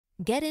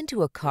Get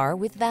into a car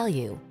with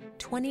value.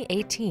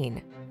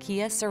 2018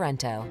 Kia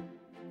Sorento.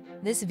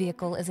 This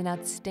vehicle is an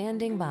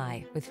outstanding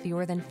buy with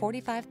fewer than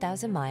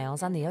 45,000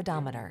 miles on the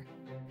odometer.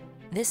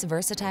 This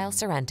versatile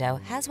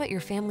Sorento has what your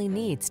family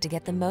needs to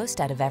get the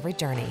most out of every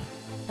journey.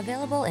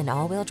 Available in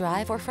all-wheel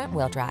drive or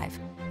front-wheel drive,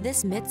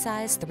 this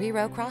mid-size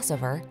 3-row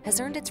crossover has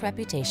earned its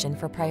reputation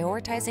for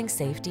prioritizing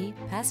safety,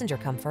 passenger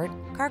comfort,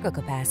 cargo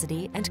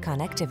capacity, and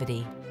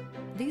connectivity.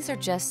 These are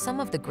just some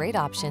of the great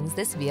options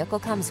this vehicle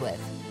comes with: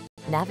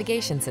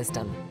 navigation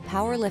system,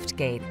 power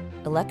liftgate,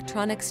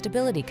 electronic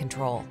stability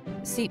control,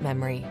 seat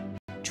memory,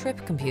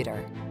 trip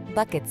computer,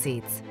 bucket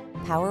seats,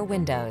 power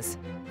windows,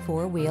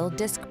 4-wheel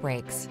disc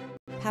brakes,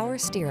 power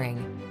steering.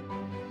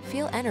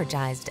 Feel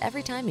energized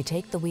every time you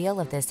take the wheel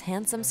of this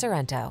handsome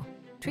Sorento.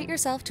 Treat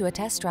yourself to a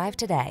test drive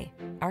today.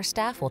 Our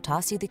staff will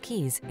toss you the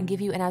keys and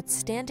give you an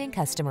outstanding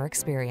customer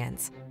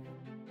experience.